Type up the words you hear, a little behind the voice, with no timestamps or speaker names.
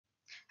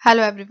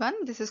Hello everyone,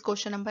 this is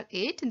question number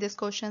 8. These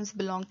questions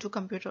belong to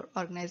computer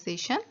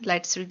organization.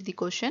 Let's read the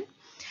question.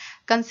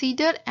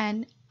 Consider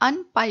an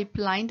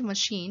unpipelined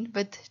machine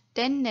with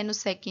 10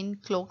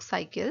 nanosecond clock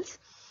cycles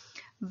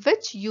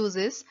which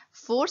uses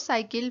 4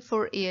 cycles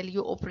for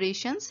ALU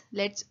operations.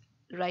 Let's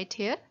write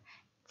here.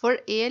 For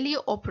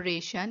ALU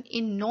operation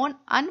in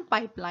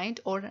non-unpipelined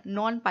or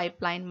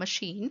non-pipelined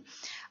machine,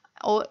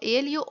 or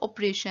ALU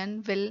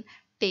operation will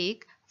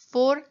take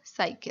 4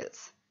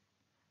 cycles.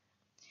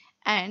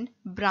 And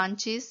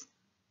branches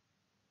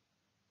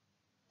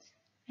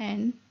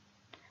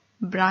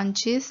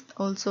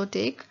also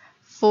take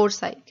 4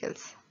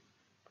 cycles,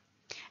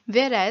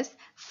 whereas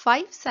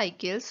 5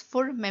 cycles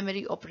for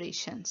memory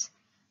operations.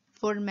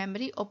 For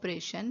memory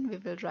operation we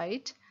will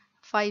write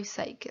 5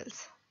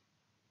 cycles.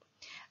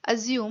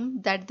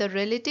 Assume that the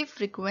relative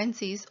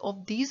frequencies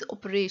of these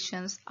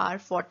operations are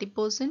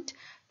 40%,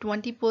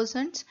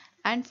 20%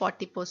 and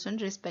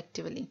 40%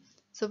 respectively.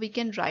 So we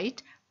can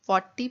write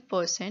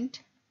 40%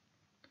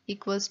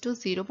 equals to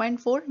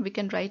 0.4. We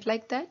can write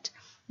like that.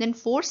 Then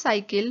 4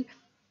 cycle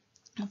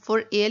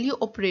for ALU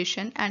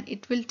operation and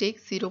it will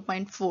take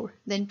 0.4.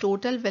 Then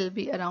total will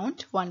be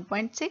around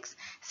 1.6.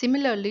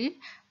 Similarly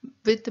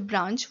with the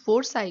branch,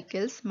 4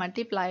 cycles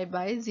multiplied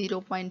by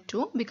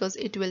 0.2 because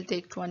it will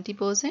take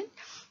 20%.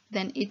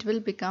 Then it will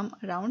become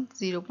around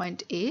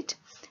 0.8.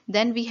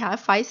 Then we have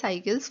 5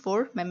 cycles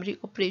for memory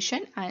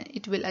operation and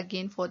it will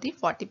again for the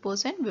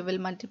 40%. We will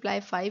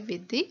multiply 5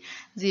 with the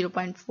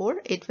 0.4.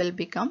 It will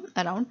become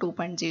around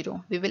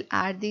 2.0. We will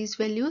add these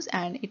values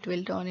and it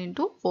will turn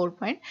into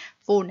 4.4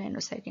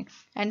 nanosecond.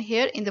 And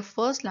here in the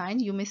first line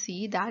you may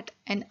see that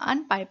an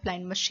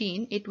unpipelined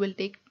machine, it will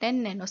take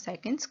 10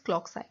 nanoseconds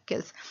clock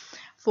cycles.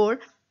 For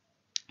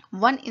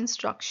one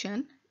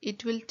instruction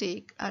it will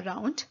take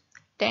around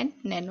 10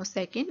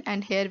 nanosecond,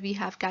 and here we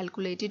have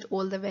calculated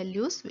all the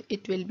values.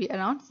 It will be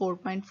around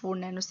 4.4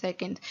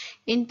 nanosecond.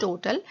 In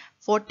total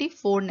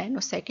 44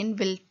 nanosecond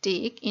will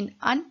take in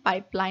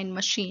unpipelined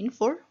machine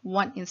for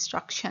one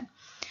instruction.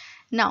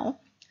 Now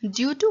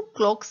due to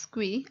clock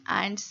skew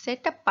and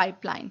setup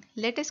pipeline,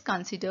 let us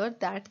consider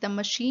that the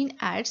machine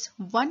adds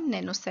 1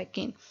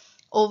 nanosecond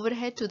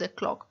overhead to the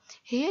clock.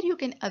 Here you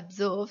can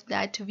observe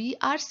that we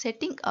are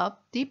setting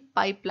up the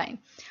pipeline.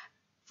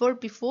 For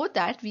before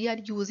that we are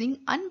using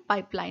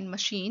unpipelined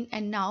machine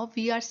and now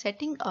we are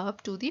setting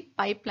up to the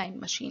pipeline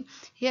machine.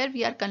 Here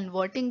we are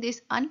converting this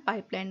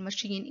unpipelined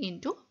machine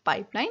into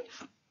pipeline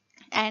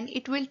and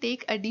it will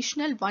take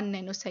additional 1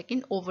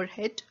 nanosecond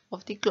overhead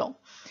of the clock.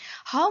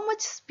 How much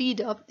speed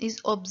up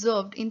is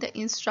observed in the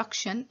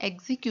instruction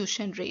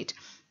execution rate?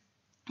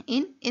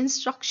 In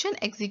instruction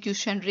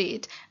execution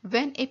rate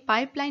when a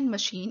pipeline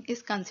machine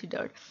is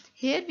considered,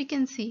 here we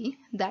can see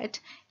that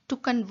to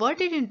convert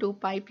it into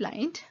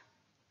pipeline,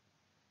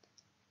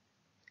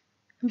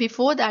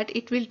 before that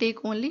it will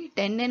take only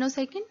 10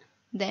 nanosecond,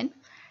 then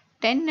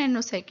 10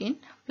 nanosecond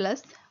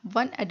plus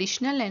 1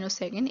 additional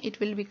nanosecond, it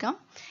will become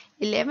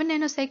 11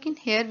 nanosecond.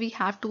 Here we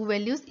have two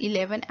values,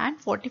 11 and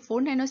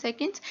 44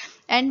 nanoseconds,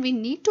 and we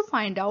need to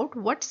find out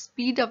what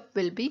speed up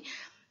will be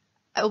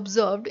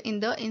observed in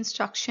the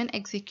instruction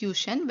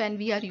execution when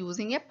we are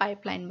using a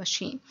pipeline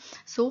machine.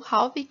 So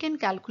how we can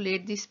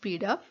calculate the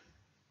speed up?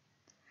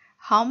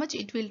 How much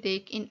it will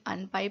take in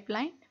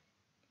unpipelined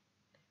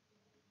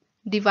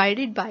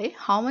divided by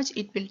how much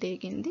it will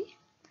take in the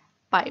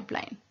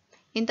pipeline.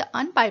 In the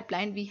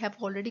unpipelined we have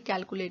already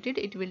calculated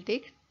it will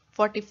take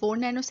 44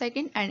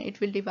 nanosecond and it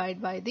will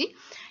divide by the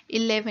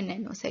 11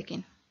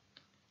 nanosecond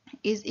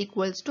is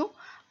equals to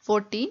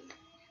 14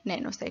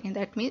 nanosecond.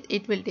 That means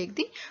it will take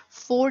the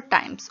 4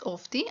 times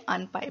of the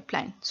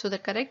unpipelined. So the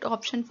correct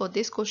option for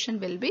this question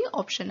will be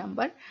option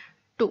number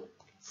 2,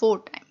 4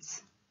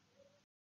 times.